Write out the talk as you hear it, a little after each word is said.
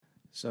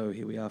So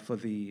here we are for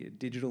the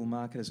Digital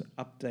Marketers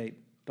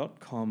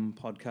Update.com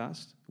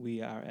podcast.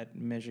 We are at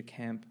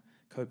Measurecamp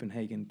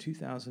Copenhagen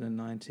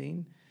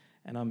 2019,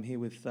 and I'm here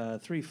with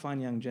three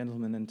fine young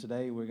gentlemen, and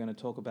today we're going to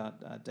talk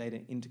about data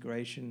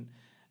integration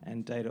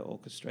and data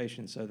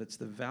orchestration. So that's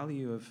the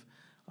value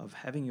of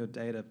having your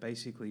data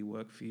basically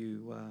work for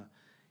you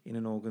in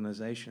an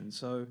organization.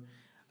 So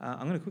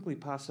I'm going to quickly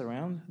pass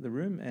around the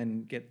room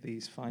and get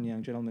these fine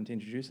young gentlemen to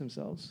introduce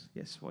themselves.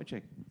 Yes,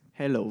 Wojciech.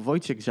 Hello,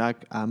 Wojciech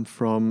Zak. I'm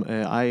from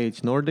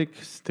IIH Nordic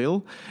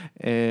still,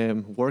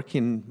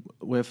 working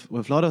with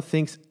a lot of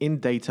things in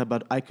data,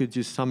 but I could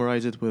just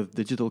summarize it with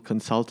digital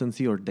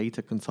consultancy or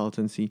data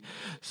consultancy.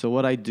 So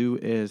what I do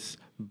is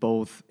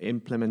both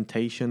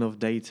implementation of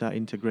data,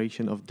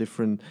 integration of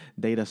different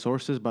data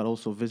sources, but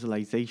also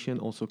visualization,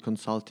 also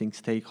consulting,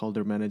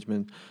 stakeholder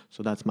management.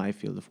 So that's my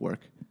field of work.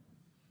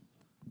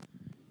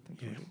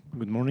 Yeah.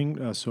 Good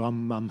morning. So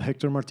I'm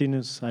Hector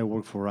Martinez. I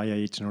work for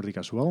IIH Nordic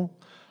as well.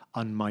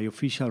 And my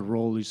official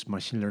role is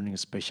machine learning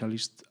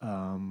specialist.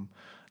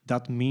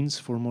 That means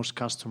for most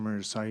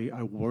customers,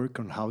 I work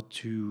on how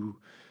to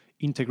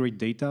integrate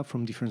data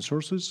from different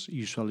sources.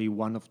 Usually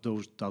one of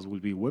those that will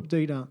be web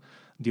data.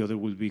 The other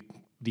will be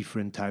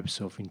different types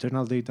of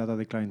internal data that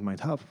the client might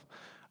have.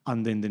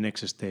 And then the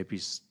next step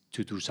is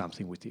to do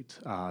something with it.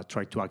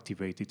 Try to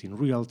activate it in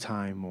real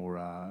time or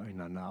in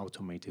an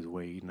automated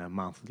way in a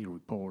monthly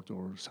report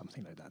or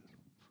something like that.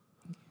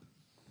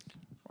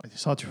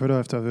 It's hard to follow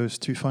after those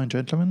two fine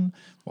gentlemen.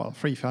 Well,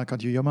 three, if I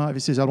can't do Jomar.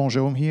 This is Alban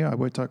Gerome here. I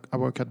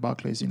work at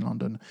Barclays in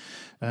London.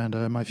 And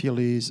my field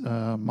is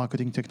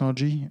marketing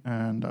technology,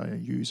 and I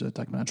use a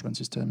tag management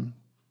system.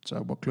 So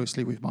I work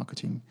closely with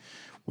marketing,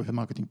 with the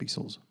marketing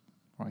pixels.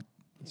 Right,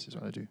 this is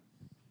what I do.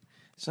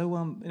 So,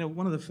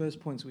 one of the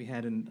first points we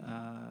had in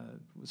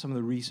some of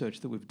the research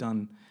that we've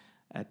done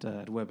at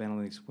Web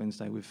Analytics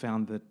Wednesday, we've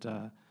found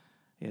that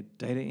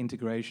data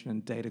integration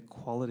and data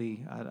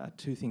quality are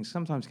two things.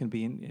 Sometimes can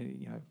be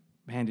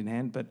hand in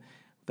hand, but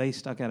they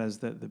stuck out as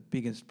the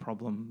biggest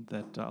problem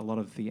that a lot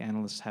of the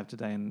analysts have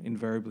today, and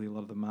invariably a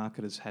lot of the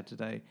marketers had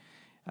today.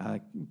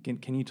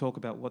 Can you talk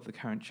about what the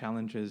current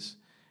challenge is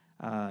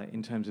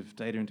in terms of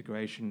data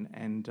integration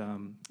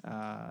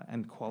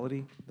and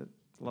quality that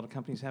a lot of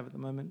companies have at the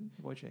moment,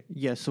 Wojciech?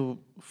 Yeah, so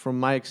from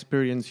my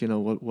experience,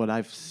 what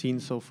I've seen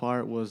so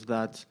far was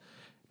that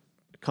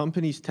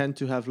companies tend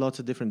to have lots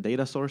of different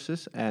data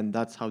sources, and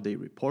that's how they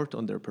report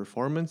on their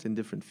performance in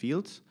different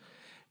fields.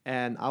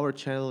 And our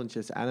challenge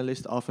as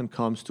analysts often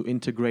comes to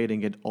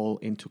integrating it all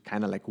into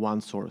kind of like one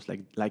source,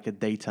 like a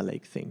data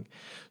lake thing.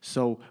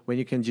 So when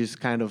you can just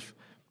kind of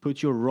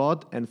put your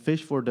rod and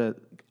fish for the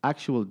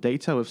actual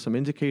data with some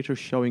indicators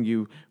showing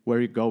you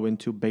where you go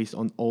into based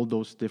on all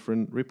those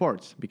different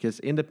reports. Because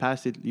in the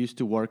past, it used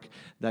to work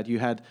that you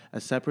had a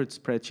separate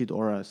spreadsheet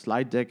or a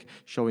slide deck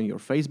showing your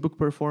Facebook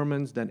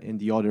performance. Then in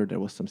the other,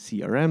 there was some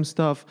CRM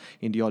stuff.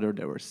 In the other,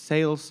 there were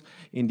sales.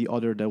 In the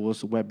other, there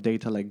was web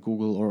data like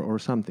Google or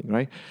something,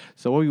 right?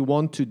 So what we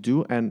want to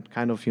do, and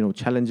kind of,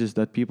 challenges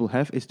that people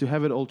have, is to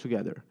have it all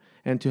together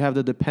and to have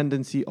the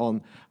dependency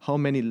on how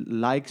many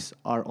likes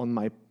are on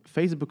my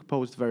Facebook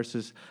post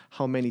versus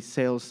how many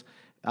sales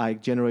I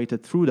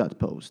generated through that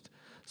post.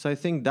 So I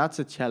think that's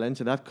a challenge,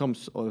 and that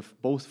comes of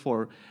both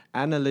for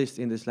analysts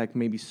in this like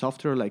maybe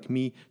software like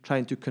me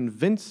trying to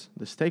convince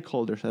the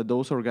stakeholders at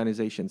those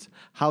organizations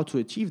how to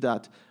achieve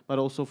that, but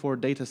also for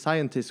data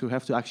scientists who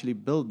have to actually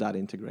build that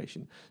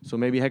integration. So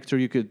maybe Hector,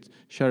 you could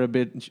share a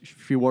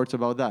few words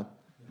about that.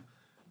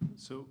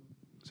 So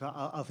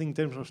I think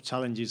in terms of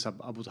challenges,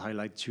 I would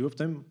highlight two of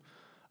them.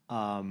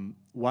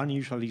 One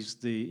usually is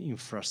the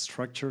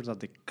infrastructure that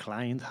the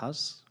client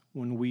has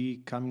when we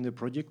come in the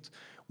project.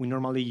 We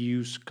normally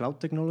use cloud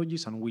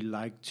technologies, and we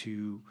like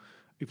to,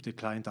 if the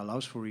client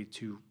allows for it,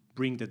 to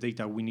bring the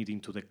data we need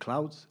into the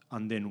cloud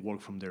and then work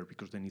from there,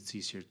 because then it's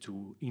easier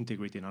to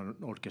integrate it and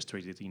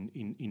orchestrate it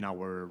in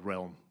our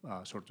realm,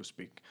 so to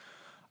speak.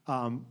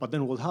 But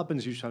then what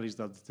happens usually is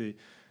that the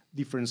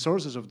different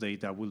sources of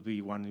data will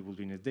be, one it will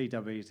be in a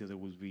database, the other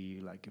will be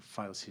like a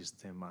file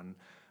system, and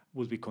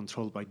will be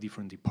controlled by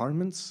different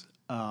departments,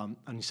 and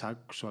it's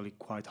actually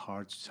quite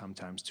hard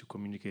sometimes to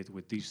communicate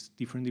with these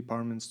different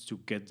departments to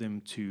get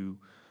them to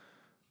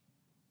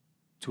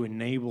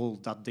enable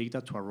that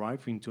data to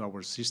arrive into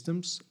our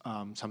systems,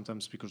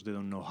 sometimes because they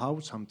don't know how,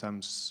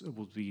 sometimes it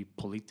would be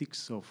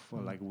politics of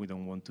like we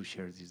don't want to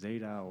share this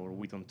data, or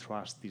we don't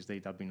trust this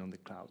data being on the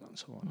cloud, and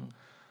so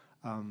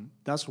on.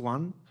 That's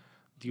one.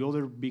 The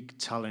other big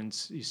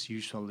challenge is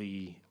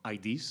usually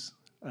IDs.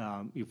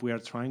 If we are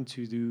trying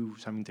to do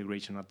some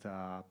integration at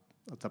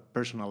a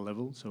personal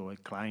level, so a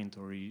client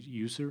or a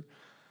user,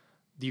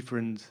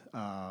 different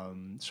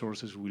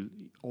sources will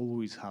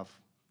always have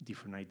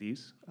different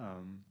IDs,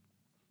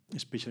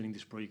 especially in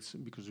these projects,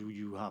 because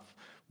you have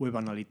web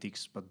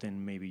analytics, but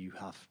then maybe you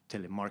have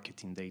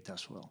telemarketing data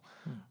as well.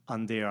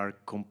 And they are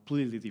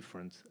completely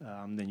different.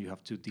 Then you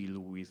have to deal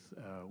with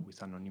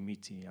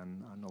anonymity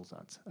and all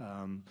that.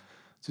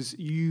 So it's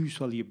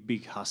usually a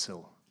big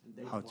hassle.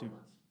 How to...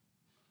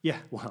 Yeah,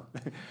 well,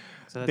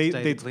 So that's They-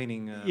 data they-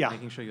 cleaning, yeah.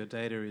 making sure your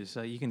data is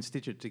you can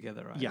stitch it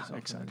together, right? yeah, It's often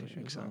an exactly,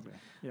 issue as well. exactly.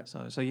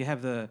 Yeah. So you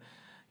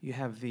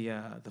have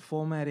the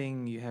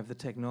formatting, you have the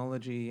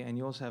technology, and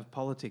you also have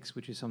politics,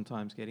 which is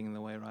sometimes getting in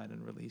the way, right,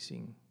 and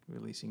releasing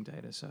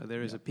data. So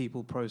there is a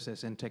people,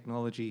 process, and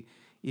technology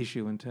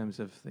issue in terms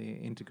of the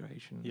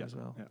integration as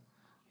well. Yeah.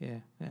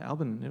 Yeah.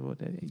 Alban,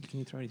 can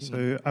you throw anything?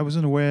 So I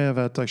wasn't aware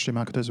that actually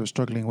marketers were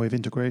struggling with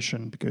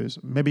integration because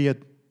maybe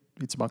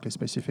it's Barclays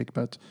specific,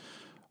 but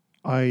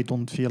I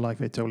don't feel like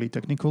they're totally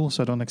technical,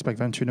 so I don't expect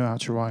them to know how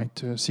to write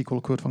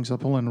SQL code, for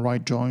example, and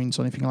write joins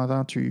or anything like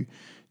that to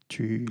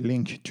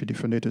link to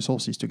different data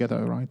sources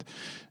together, right?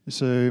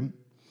 So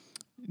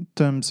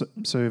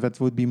that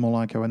would be more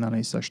like our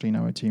analysts actually in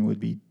our team would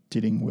be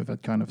dealing with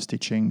that kind of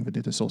stitching the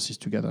data sources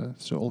together,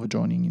 so all the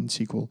joining in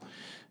SQL.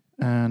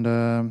 And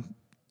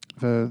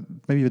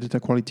maybe the data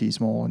quality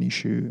is more an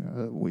issue.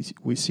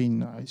 We've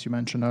seen, as you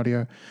mentioned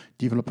earlier,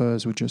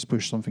 developers would just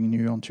push something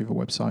new onto the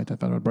website and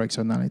that breaks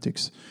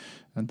analytics.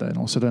 And then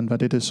all of a sudden the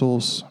data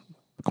source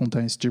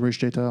contains gibberish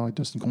data, or it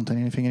doesn't contain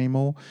anything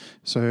anymore.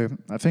 So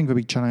I think the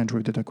big challenge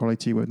with data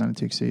quality with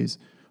analytics is,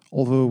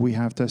 although we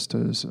have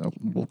testers,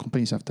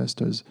 companies have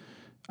testers,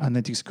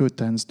 analytics code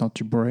tends not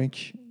to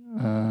break,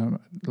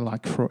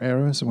 like throw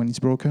errors when it's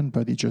broken,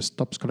 but it just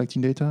stops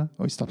collecting data,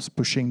 or it stops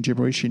pushing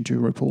gibberish into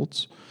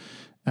reports.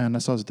 And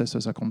as far as the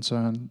testers are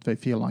concerned, they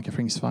feel like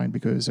everything's fine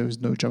because there is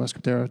no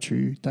JavaScript error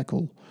to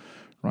tackle,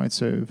 right?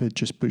 So they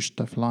just push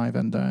stuff live,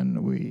 and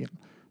then we,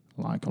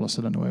 like, all of a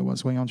sudden,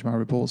 what's going on to my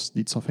reports?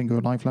 Did something go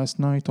live last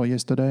night or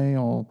yesterday?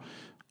 Or,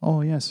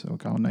 oh, yes,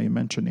 okay, now you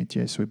mentioned it,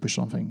 yes, we pushed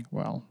something.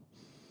 Well,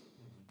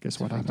 guess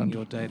what happened?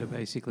 Your data,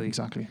 basically.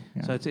 Exactly.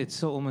 Yeah. So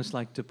it's almost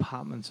like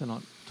departments are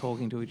not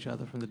talking to each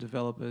other, from the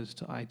developers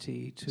to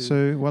IT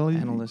to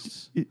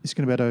analysts. It's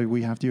going to be better.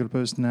 We have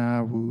developers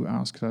now who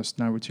ask us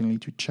now routinely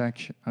to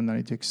check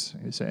analytics.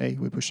 They say, hey,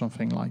 we pushed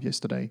something live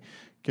yesterday.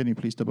 Can you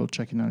please double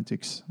check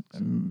analytics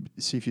and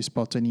see if you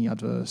spot any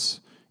adverse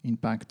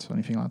impact or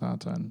anything like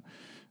that? And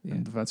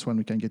that's when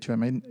we can get to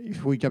them. And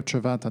if we capture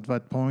that at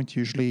that point,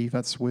 usually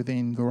that's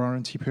within the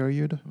warranty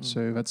period.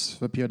 So that's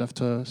the period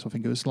after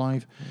something goes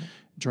live,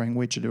 during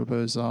which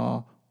developers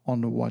are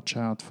on the watch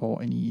out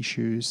for any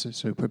issues,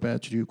 so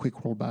prepared to do a quick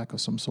rollback of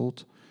some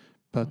sort.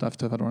 But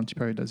after that warranty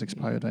period has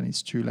expired and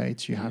it's too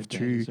late, you have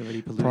to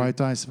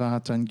prioritize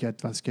that and get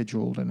that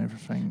scheduled and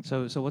everything.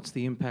 So what's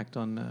the impact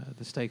on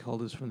the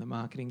stakeholders from the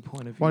marketing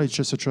point of view? Well, it's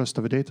just a trust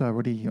of the data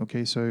already.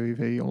 Okay, so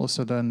they all of a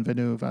sudden they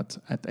know that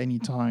at any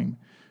time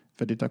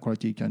the data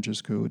quality can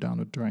just go down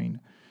the drain.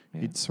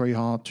 Yeah. It's very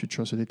hard to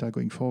trust the data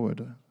going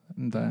forward.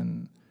 And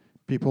then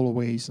people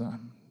always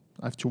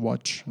have to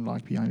watch,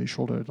 like, behind their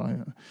shoulder, like,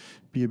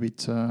 be a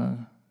bit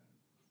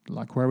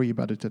like wary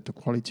about the data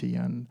quality.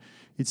 And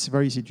it's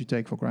very easy to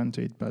take for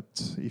granted,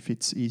 but if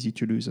it's easy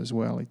to lose as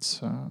well,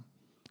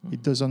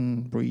 it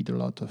doesn't breed a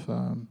lot of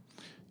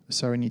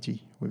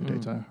serenity with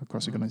data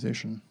across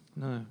organization.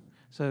 No.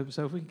 So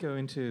if we go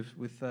into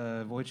with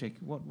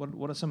Wojciech,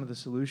 what are some of the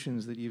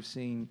solutions that you've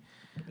seen,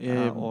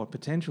 or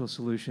potential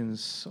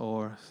solutions,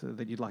 or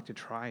that you'd like to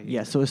try?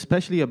 Yeah, so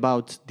especially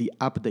about the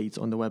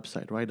updates on the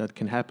website, right? That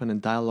can happen in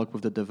dialogue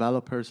with the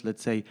developers.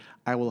 Let's say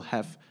I will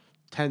have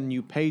 10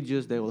 new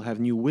pages, they will have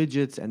new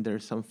widgets, and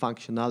there's some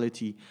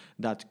functionality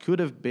that could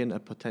have been a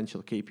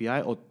potential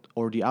KPI,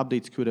 or the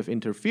updates could have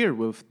interfered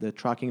with the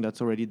tracking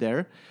that's already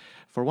there.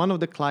 For one of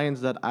the clients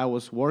that I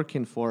was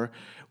working for,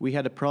 we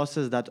had a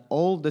process that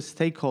all the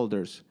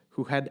stakeholders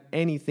who had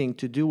anything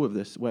to do with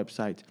this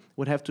website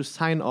would have to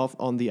sign off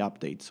on the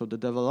update. So the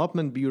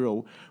development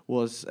bureau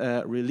was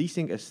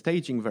releasing a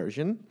staging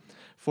version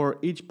for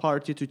each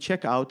party to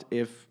check out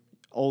if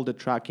all the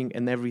tracking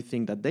and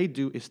everything that they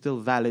do is still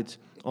valid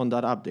on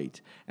that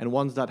update. And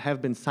once that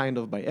have been signed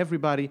off by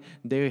everybody,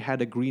 they had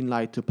a green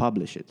light to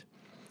publish it.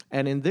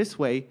 And in this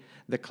way,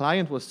 the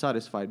client was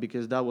satisfied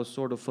because that was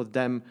sort of for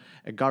them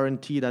a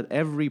guarantee that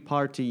every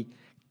party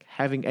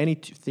having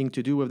anything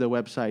to do with the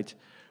website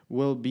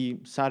will be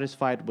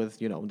satisfied with,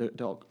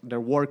 their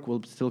work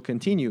will still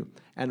continue.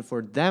 And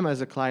for them as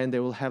a client, they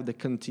will have the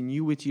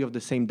continuity of the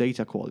same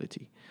data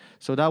quality.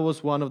 So that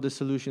was one of the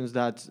solutions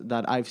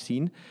that I've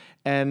seen.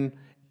 And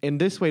in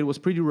this way, it was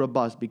pretty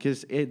robust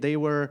because they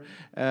were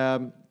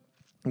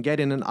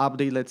getting an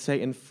update, let's say,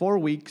 in 4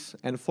 weeks,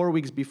 and 4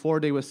 weeks before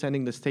they were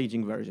sending the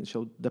staging version.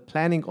 So the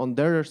planning on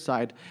their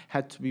side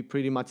had to be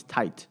pretty much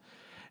tight.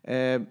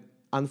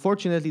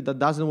 Unfortunately, that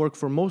doesn't work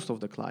for most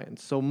of the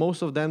clients. So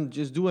most of them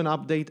just do an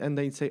update and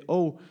they say,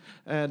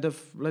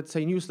 let's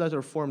say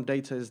newsletter form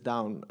data is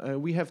down.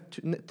 We have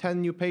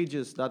 10 new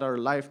pages that are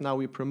live now.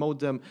 We promote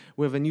them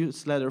with a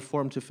newsletter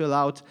form to fill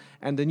out,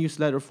 and the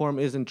newsletter form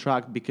isn't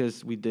tracked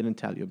because we didn't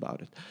tell you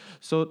about it.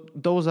 So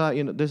those are,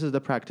 this is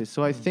the practice.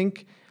 So I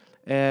think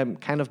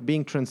kind of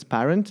being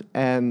transparent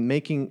and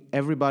making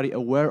everybody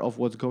aware of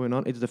what's going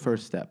on, it's the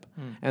first step.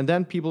 And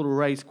then people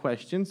raise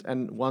questions,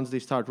 and once they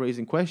start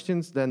raising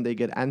questions, then they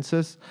get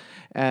answers,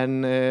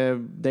 and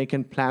they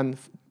can plan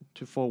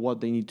for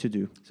what they need to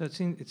do. So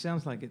it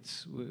sounds like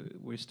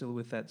we're still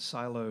with that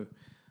silo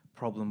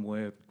problem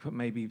where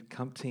maybe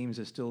teams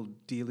are still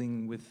dealing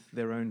with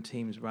their own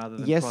teams rather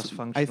than Yes,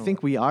 cross-functional? I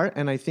think we are,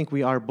 and I think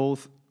we are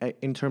both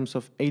in terms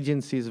of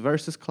agencies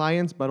versus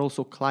clients, but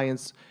also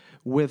clients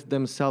with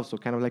themselves, so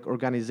kind of like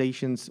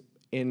organizations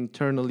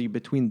internally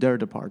between their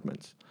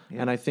departments.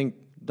 Yeah. And I think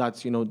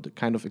that's, you know, the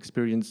kind of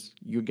experience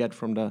you get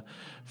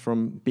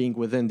from being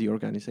within the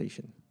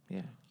organization.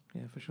 Yeah,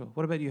 yeah, for sure.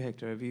 What about you,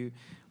 Hector?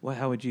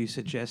 How would you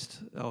suggest,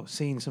 or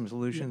seen some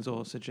solutions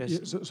or suggest?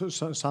 Yeah,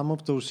 so some of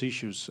those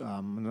issues,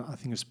 I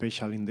think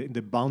especially in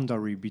the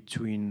boundary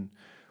between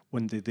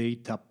when the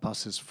data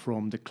passes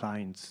from the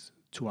clients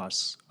to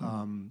us.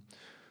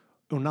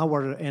 On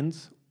our end,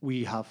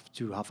 we have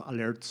to have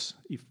alerts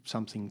if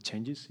something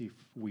changes, if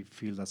we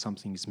feel that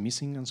something is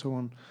missing and so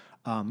on.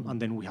 And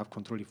then we have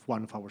control. If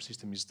one of our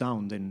system is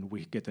down, then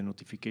we get a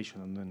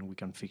notification and then we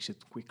can fix it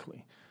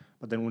quickly.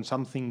 But then when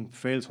something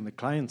fails on the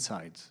client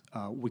side,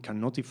 we can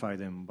notify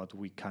them, but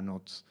we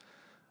cannot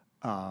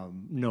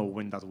know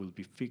when that will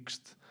be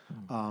fixed.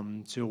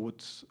 So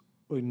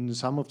in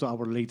some of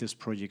our latest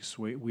projects,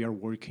 we are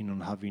working on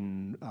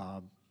having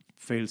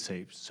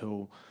fail-safes.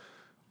 So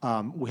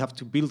we have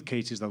to build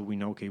cases that we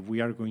know, okay,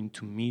 we are going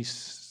to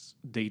miss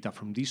data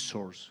from this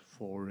source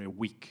for a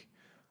week.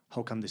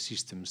 How can the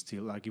system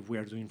still, like if we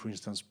are doing, for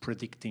instance,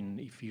 predicting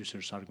if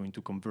users are going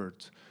to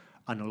convert,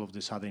 and all of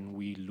a sudden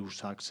we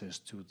lose access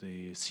to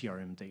the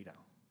CRM data,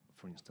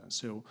 for instance.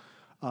 So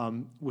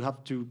we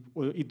have to,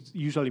 well, it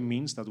usually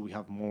means that we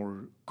have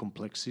more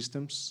complex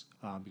systems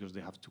because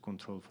they have to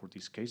control for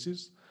these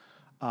cases.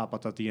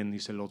 But at the end,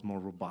 it's a lot more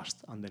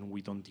robust, and then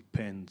we don't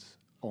depend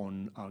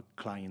on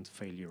client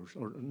failures,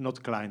 or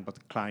not client,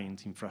 but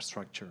client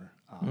infrastructure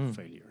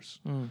failures.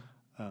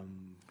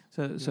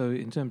 So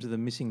in terms of the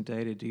missing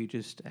data, do you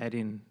just add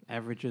in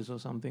averages or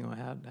something, or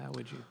how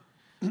would you?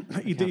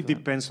 It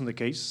depends on the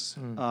case.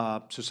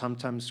 So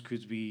sometimes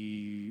could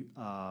be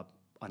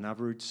an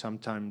average,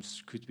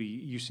 sometimes could be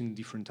using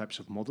different types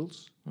of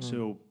models.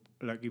 So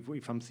like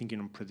if I'm thinking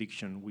on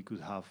prediction, we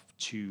could have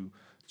two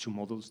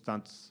models.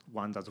 That's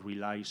one that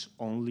relies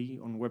only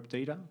on web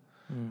data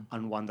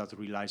and one that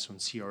relies on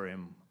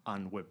CRM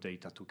and web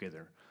data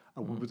together.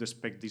 We would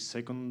expect this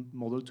second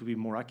model to be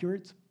more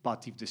accurate,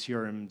 but if the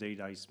CRM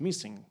data is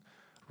missing,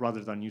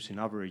 rather than using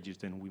averages,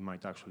 then we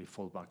might actually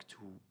fall back to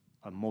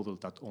a model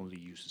that only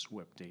uses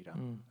web data.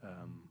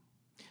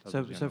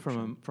 So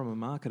from a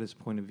marketer's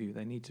point of view,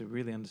 they need to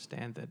really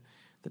understand that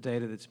the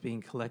data that's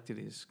being collected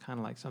is kind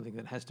of like something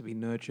that has to be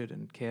nurtured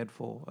and cared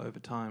for over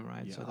time,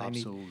 right? Yeah,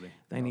 so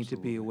they need to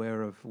be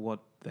aware of what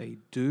they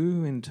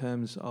do in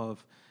terms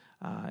of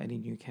any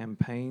new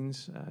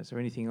campaigns. Is there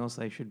anything else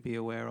they should be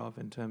aware of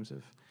in terms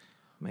of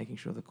making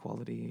sure the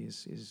quality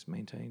is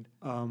maintained?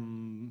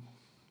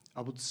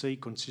 I would say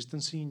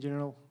consistency in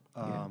general.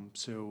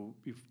 So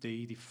if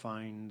they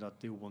define that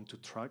they want to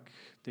track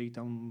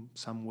data in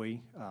some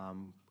way,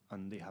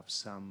 and they have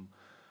some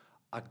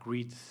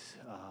agreed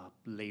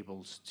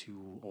labels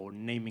or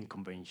naming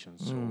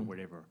conventions or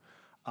whatever.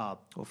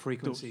 Or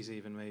frequencies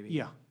even maybe.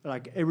 Yeah,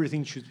 like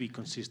everything should be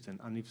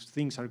consistent. And if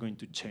things are going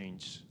to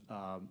change,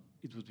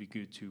 it would be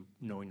good to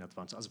know in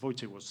advance. As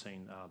Wojciech was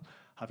saying,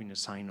 having a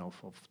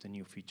sign-off of the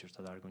new features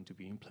that are going to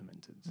be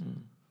implemented.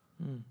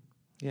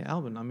 Yeah,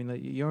 Alban, I mean,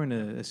 you're in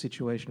a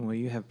situation where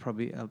you have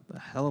probably a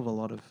hell of a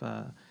lot of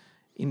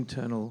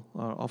internal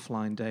or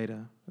offline data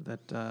that,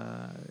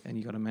 and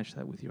you got to match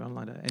that with your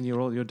online data. And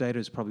your data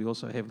is probably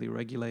also heavily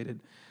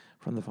regulated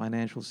from the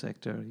financial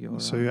sector.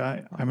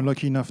 I'm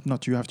lucky enough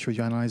not to have to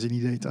analyze any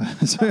data.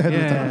 So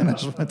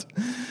management.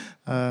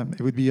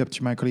 It would be up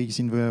to my colleagues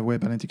in the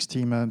web analytics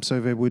team. So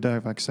they would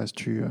have access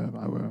to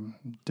our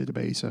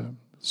database.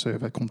 So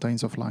that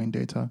contains offline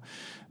data,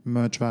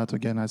 merge that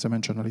again, as I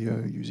mentioned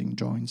earlier, using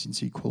joins in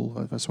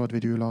SQL. That's what they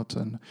do a lot.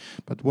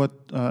 But what,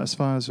 as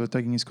far as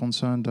tagging is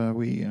concerned,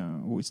 we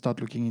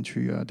start looking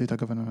into data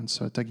governance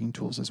tagging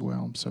tools as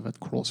well. So that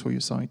crawls through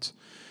your site,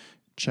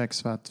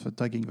 checks that the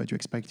tagging that you're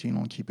expecting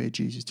on key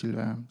pages is still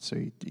there. So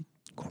it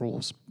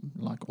crawls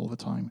like all the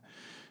time.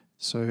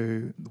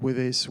 So with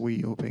this,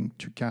 we're hoping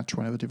to catch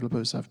whenever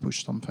developers have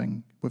pushed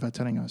something without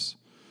telling us.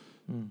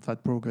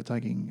 That broke a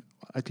tagging.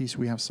 At least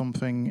we have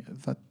something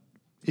that,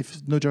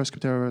 if no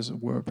JavaScript errors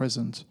were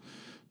present,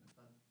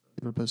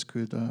 developers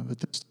could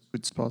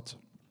spot.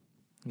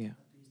 Yeah.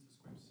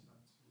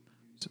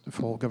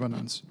 For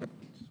governance.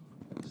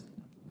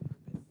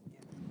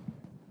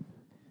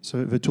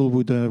 So the tool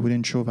would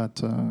ensure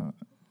that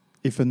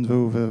even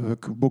though the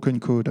broken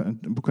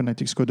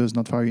analytics code does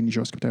not fire any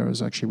JavaScript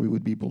errors, actually we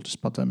would be able to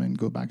spot them and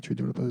go back to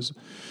developers.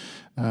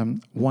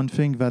 One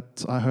thing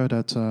that I heard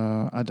at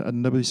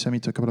WWDC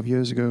Summit a couple of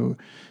years ago,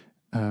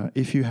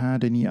 if you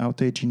had any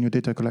outage in your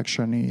data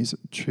collection, is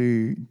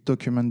to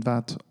document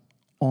that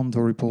on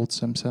the reports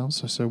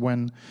themselves. So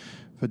when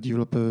the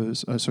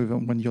developers,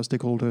 when your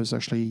stakeholders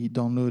actually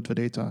download the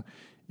data,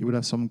 you would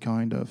have some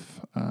kind of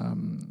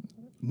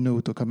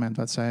note or comment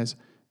that says,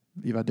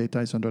 if our data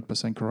is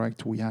 100%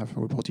 correct, we have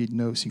reported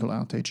no single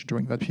outage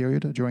during that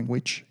period during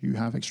which you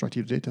have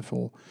extracted data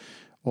for.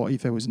 Or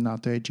if there was an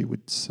outage, you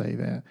would say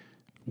there,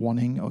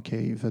 warning,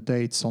 okay, the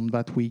dates on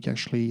that week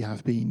actually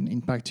have been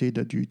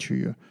impacted due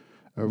to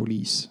a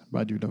release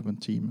by the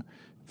development team.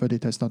 The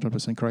data is not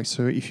 100% correct.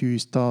 So if you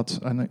start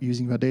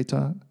using the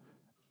data,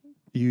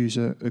 use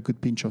a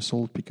good pinch of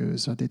salt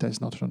because the data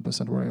is not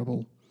 100%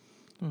 reliable.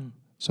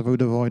 So they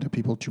would avoid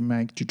people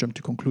to jump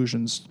to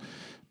conclusions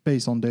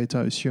based on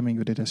data, assuming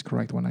the data is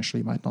correct when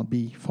actually it might not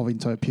be for the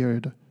entire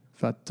period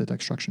that data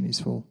extraction is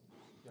for.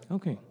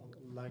 Okay.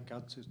 Like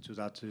add to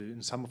that,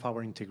 in some of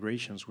our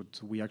integrations,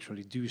 what we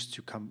actually do is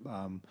to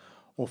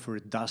offer a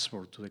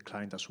dashboard to the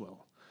client as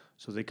well,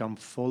 so they can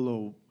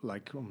follow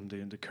like on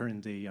the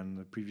current day and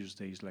the previous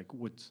days, like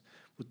what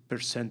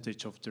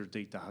percentage of their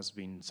data has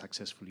been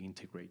successfully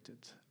integrated,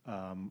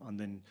 and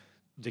then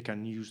they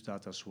can use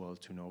that as well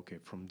to know, okay,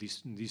 from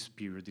this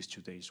period, these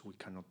 2 days, we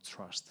cannot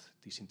trust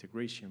this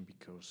integration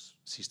because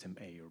system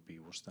A or B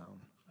was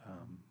down.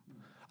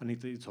 And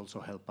it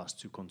also helps us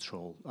to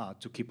control,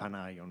 to keep an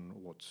eye on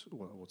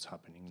what's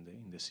happening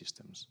in the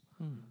systems.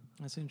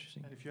 That's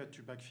interesting. And if you had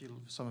to backfill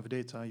some of the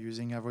data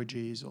using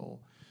averages or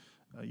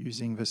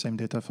using the same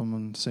data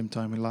from the same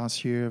time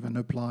last year, then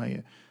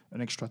apply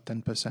an extra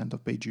 10%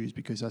 of page use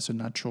because that's a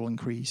natural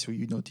increase. So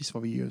you notice for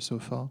the year so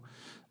far,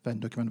 then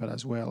document that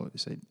as well. You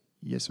say,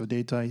 yes, the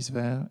data is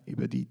there,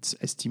 but it's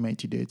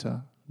estimated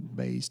data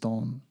based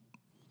on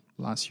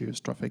last year's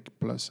traffic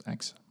plus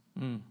X,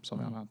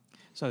 something like that.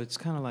 So it's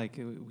kind of like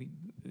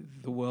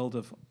the world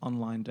of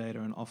online data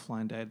and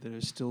offline data. There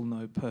is still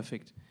no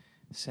perfect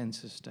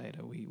census data.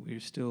 We're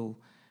still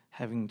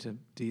having to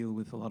deal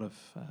with a lot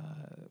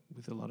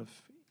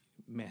of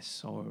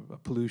mess or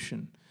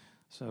pollution.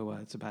 So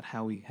it's about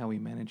how we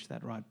manage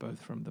that, right?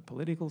 Both from the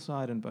political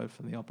side and both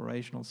from the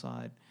operational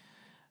side.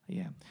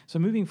 Yeah. So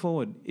moving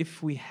forward,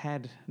 if we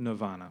had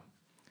Nirvana,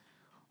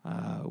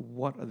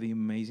 what are the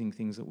amazing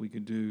things that we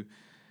could do,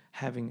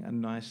 having a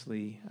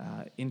nicely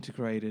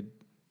integrated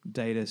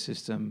data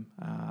system,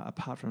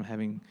 apart from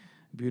having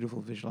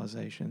beautiful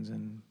visualizations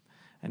and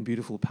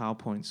beautiful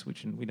PowerPoints,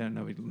 which we don't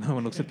know. No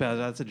one looks at PowerPoints.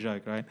 That's a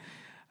joke, right?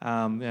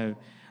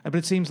 But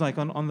it seems like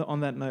on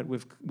that note,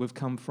 we've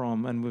come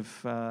from, and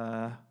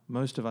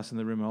most of us in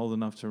the room are old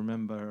enough to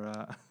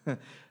remember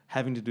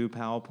having to do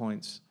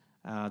PowerPoints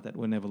that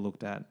were never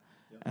looked at.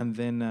 Yep. And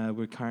then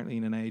we're currently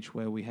in an age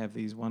where we have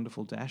these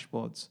wonderful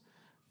dashboards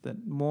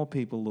that more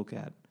people look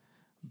at.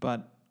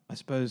 But I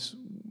suppose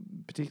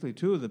particularly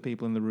two of the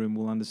people in the room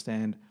will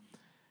understand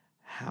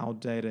how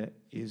data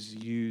is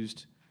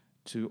used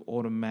to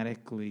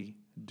automatically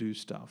do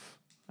stuff.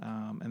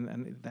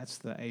 And that's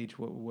the age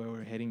where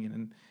we're heading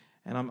in.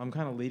 And I'm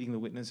kind of leading the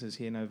witnesses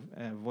here now.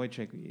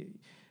 Wojciech,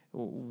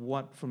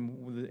 what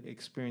from the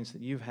experience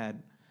that you've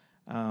had,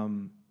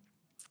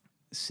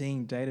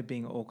 seeing data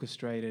being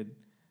orchestrated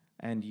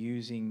and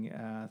using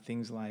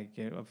things like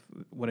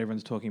what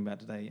everyone's talking about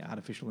today,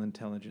 artificial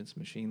intelligence,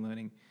 machine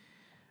learning,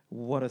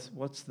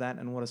 what's that,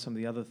 and what are some of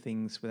the other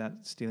things, without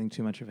stealing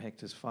too much of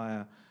Hector's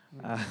fire?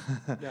 What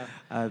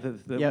are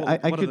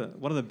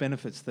the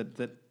benefits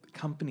that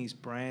companies,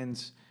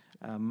 brands,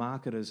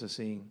 marketers are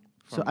seeing?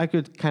 So I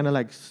could kind of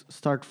like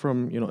start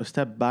from a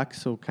step back.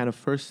 So kind of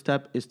first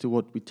step is to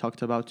what we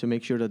talked about, to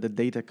make sure that the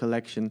data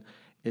collection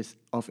is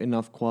of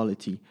enough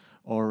quality,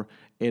 or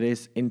it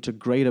is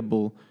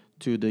integratable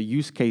to the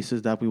use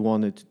cases that we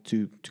wanted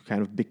to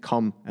kind of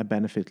become a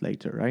benefit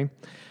later, right?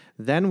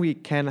 Then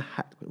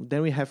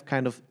we have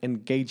kind of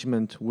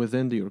engagement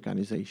within the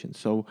organization.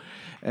 So,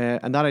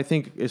 and that I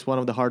think is one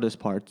of the hardest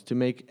parts, to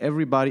make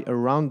everybody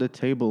around the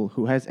table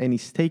who has any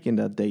stake in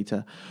that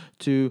data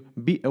to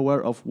be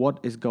aware of what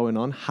is going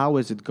on, how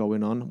is it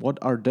going on, what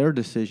are their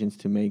decisions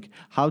to make,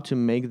 how to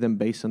make them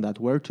based on that,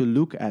 where to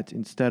look at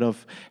instead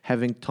of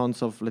having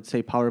tons of, let's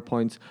say,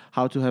 PowerPoints,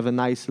 how to have a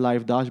nice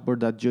live dashboard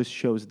that just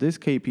shows this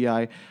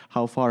KPI,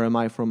 how far am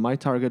I from my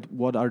target,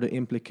 what are the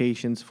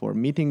implications for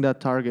meeting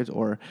that target,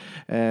 or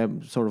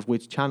sort of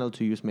which channel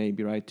to use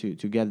maybe, right, to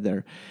get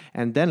there.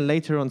 And then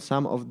later on,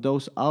 some of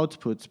those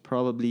outputs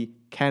probably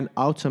can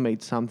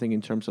automate something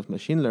in terms of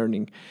machine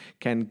learning,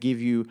 can give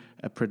you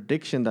a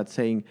prediction that's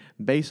saying,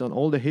 based on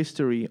all the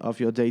history of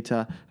your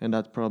data, and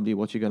that's probably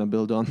what you're going to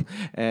build on,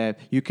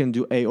 you can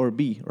do A or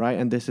B, right?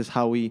 And this is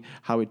how we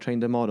train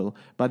the model.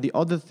 But the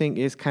other thing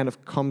is kind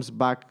of comes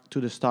back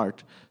to the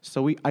start.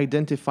 So we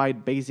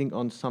identified, basing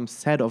on some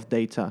set of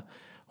data,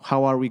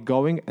 how are we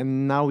going?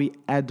 And now we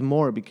add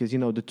more, because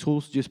the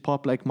tools just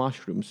pop like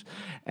mushrooms,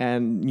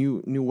 and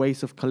new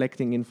ways of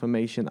collecting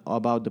information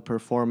about the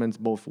performance,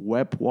 both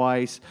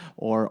web-wise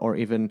or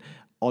even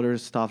other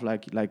stuff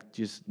like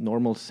just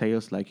normal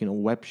sales, like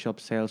web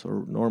shop sales,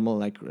 or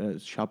normal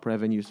shop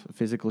revenues,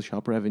 physical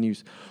shop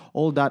revenues,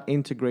 all that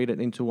integrated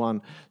into one.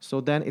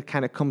 So then it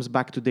kind of comes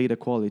back to data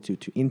quality,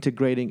 to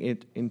integrating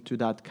it into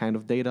that kind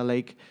of data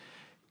lake,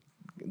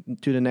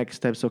 to the next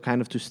step, so kind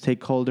of to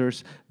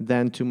stakeholders,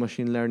 then to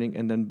machine learning,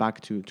 and then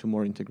back to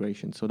more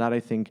integration. So that, I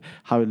think,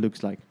 how it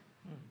looks like.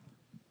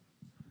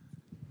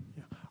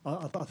 Yeah.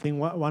 I think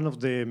one of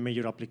the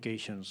major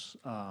applications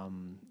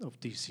of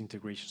these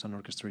integrations and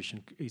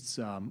orchestration is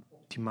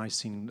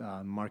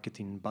optimizing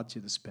marketing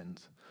budget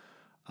spend.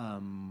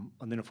 And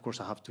then, of course,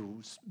 I have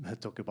to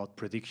talk about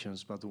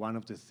predictions, but one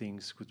of the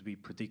things could be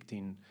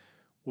predicting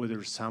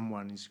whether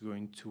someone is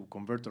going to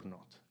convert or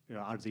not.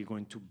 Are they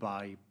going to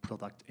buy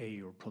product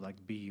A or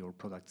product B or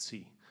product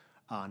C?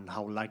 And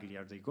how likely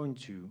are they going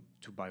to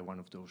buy one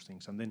of those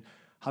things? And then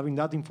having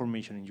that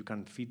information, and you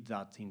can feed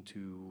that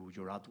into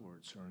your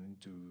AdWords or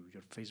into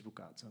your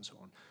Facebook ads and so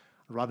on,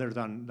 rather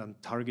than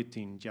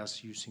targeting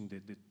just using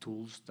the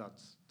tools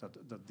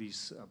that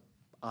these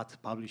ad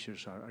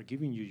publishers are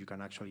giving you. You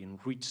can actually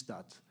enrich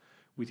that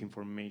with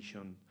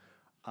information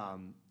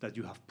that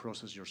you have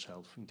processed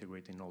yourself,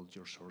 integrating all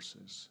your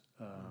sources.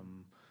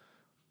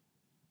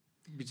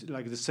 It's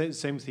like the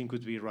same thing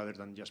could be, rather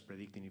than just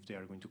predicting if they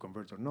are going to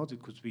convert or not,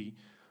 it could be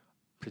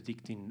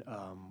predicting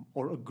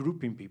or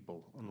grouping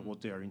people on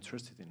what they are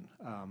interested in,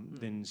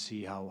 then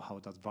see how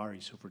that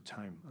varies over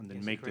time, and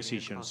then make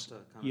decisions.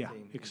 Kind of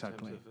thing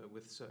exactly. In terms of,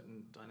 with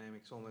certain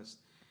dynamics, almost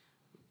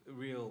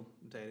real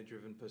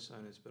data-driven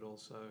personas, but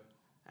also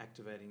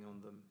activating on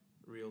them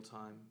real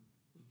time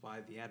by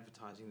the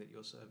advertising that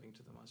you're serving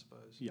to them, I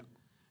suppose. Yeah.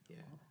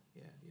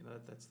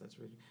 That's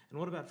really. And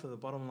what about for the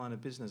bottom line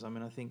of business? I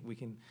mean, I think we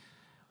can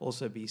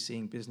also be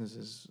seeing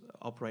businesses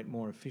operate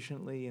more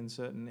efficiently in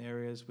certain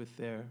areas with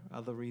their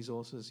other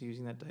resources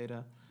using that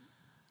data.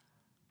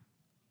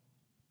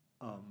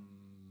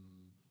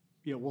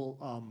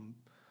 You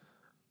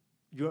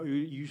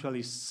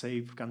usually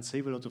can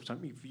save a lot of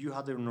time if you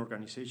had an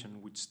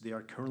organization which they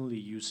are currently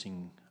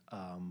using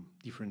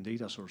different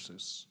data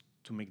sources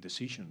to make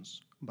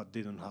decisions, but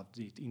they don't have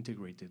it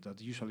integrated.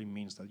 That usually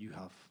means that you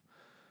have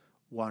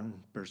one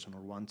person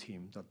or one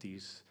team that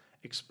is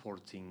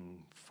exporting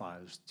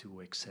files to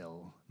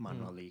Excel,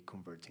 manually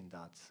converting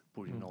that,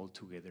 putting it all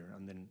together,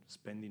 and then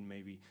spending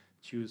maybe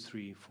 2,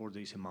 3, 4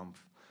 days a month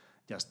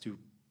just to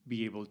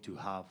be able to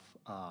have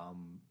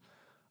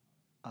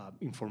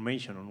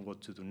information on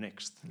what to do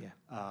next.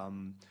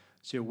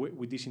 So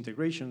with these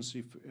integrations,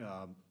 if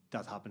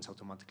that happens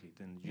automatically,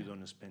 then you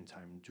don't spend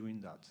time doing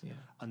that.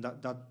 And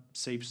that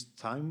saves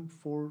time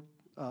for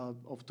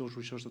of those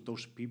resources, of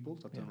those people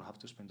that don't have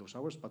to spend those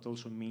hours, but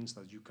also means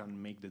that you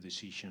can make the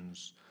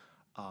decisions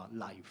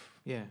live.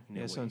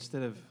 So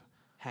instead of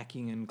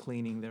hacking and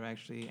cleaning, they're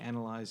actually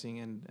analyzing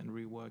and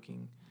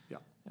reworking.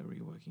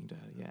 Reworking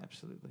data.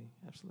 Absolutely.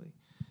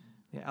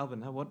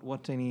 Alban,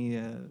 what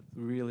any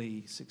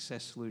really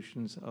success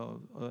solutions or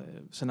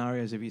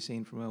scenarios have you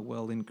seen from a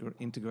well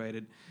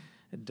integrated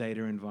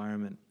data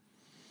environment?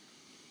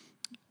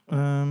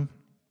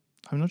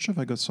 I'm not sure if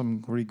I got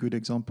some really good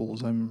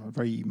examples. I'm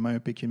very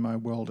myopic in my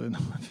world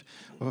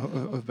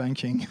of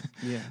banking.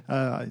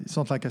 It's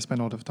not like I spend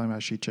a lot of time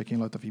actually checking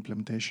a lot of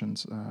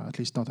implementations, at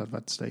least not at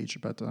that stage.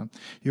 But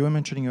you were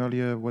mentioning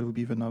earlier what would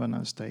be the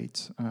nominal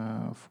state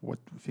of what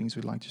things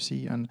we'd like to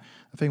see. And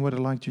I think what I'd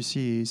like to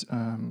see is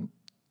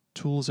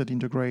tools that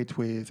integrate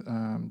with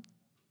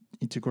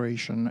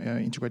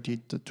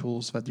integrated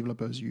tools that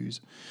developers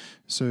use.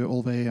 So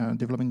all their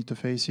development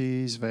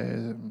interfaces,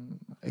 their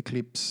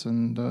Eclipse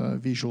and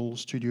Visual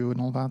Studio and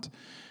all that.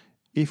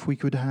 If we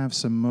could have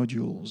some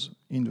modules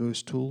in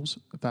those tools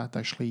that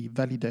actually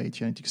validate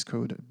the analytics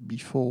code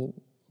before,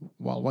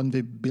 when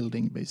they're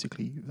building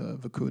basically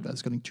the code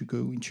that's going to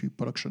go into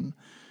production,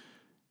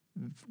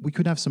 we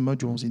could have some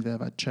modules in there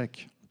that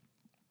check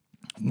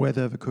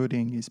whether the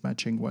coding is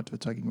matching what the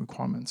tagging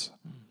requirements.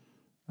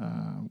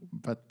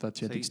 But the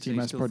analytics team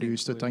has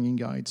produced a tagging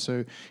guide.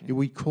 So if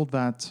we call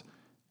that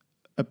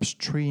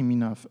upstream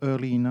enough,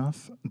 early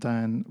enough,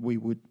 then we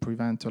would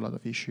prevent a lot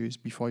of issues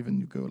before even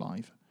you go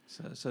live.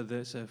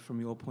 So from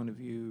your point of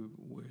view,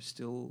 we're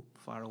still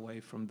far away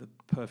from the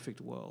perfect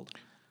world.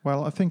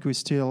 Well, I think we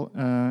still,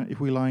 if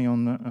we rely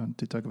on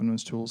data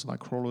governance tools like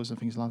crawlers and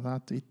things like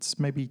that, it's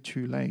maybe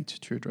too late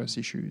to address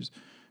issues.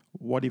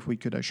 What if we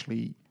could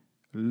actually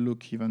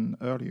look even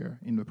earlier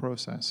in the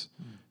process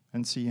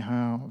and see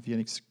how the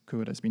analytics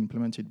code has been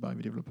implemented by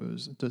the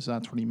developers? Does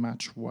that really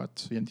match what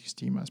the analytics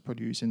team has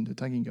produced in the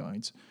tagging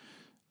guides?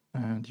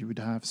 And you would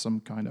have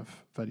some kind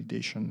of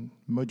validation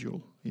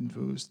module in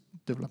those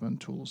development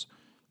tools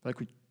that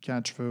could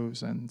catch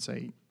those and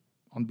say,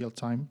 on build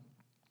time,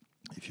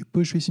 if you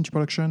push this into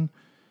production,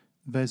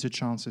 there's a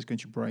chance it's going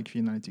to break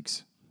the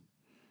analytics.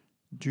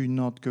 Do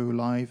not go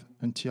live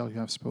until you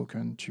have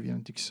spoken to the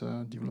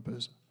analytics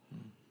developers.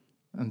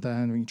 And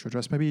then we need to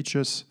address, maybe it's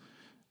just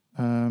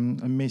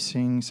a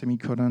missing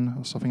semicolon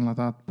or something like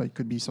that, but it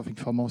could be something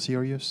far more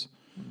serious.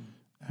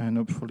 And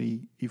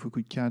hopefully, if we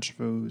could catch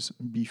those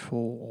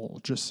before or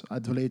just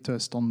at the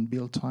latest on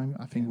build time,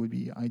 I think would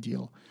be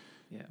ideal.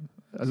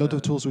 A lot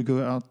of tools will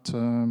go out,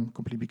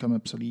 completely become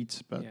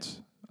obsolete, but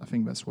I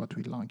think that's what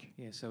we'd like.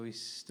 So we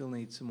still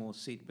need some more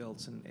seat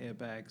belts and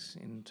airbags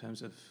in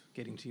terms of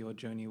getting to your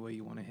journey where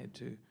you want to head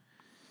to.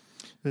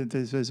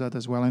 There's that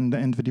as well, and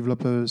the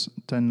developers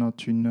tend not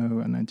to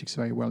know analytics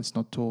very well. It's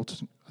not taught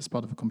as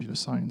part of a computer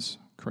science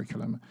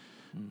curriculum.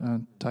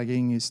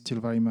 Tagging is still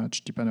very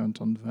much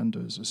dependent on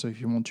vendors. So if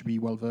you want to be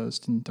well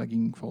versed in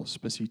tagging for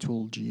specific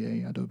tool,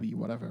 GA, Adobe,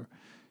 whatever,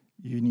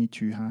 you need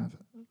to have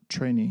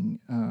training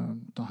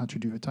that how to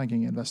do the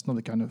tagging, and that's not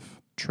the kind of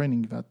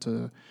training that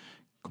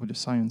computer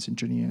science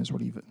engineers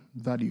really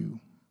value.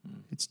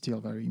 It's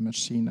still very much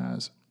seen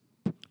as,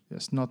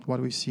 it's not what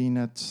we've seen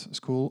at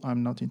school.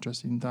 I'm not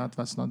interested in that.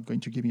 That's not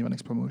going to give me my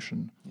next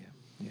promotion. Yeah.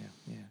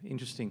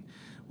 Interesting.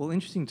 Well,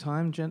 interesting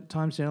times,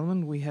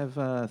 gentlemen. We have,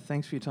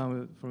 thanks for your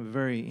time from a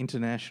very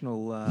international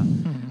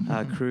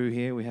crew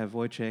here. We have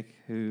Wojciech,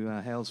 who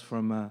hails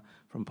from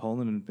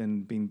Poland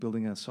and been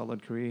building a solid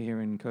career here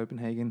in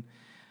Copenhagen.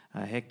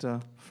 Hector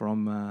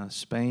from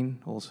Spain,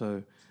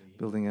 also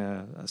building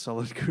a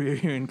solid career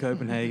here in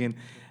Copenhagen.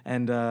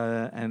 And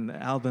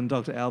Alban,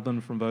 Dr. Alban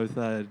from both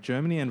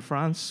Germany and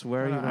France.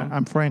 Where are you from?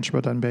 I'm French,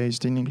 but I'm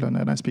based in England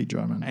and I speak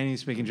German. And you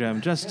speak in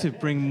German, just to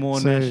bring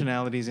more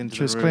nationalities into the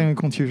room. Just claiming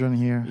confusion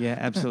here. Yeah,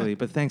 absolutely.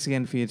 But thanks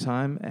again for your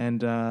time,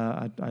 and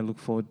I look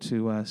forward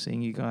to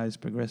seeing you guys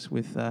progress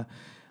with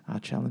our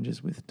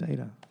challenges with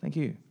data. Thank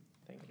you.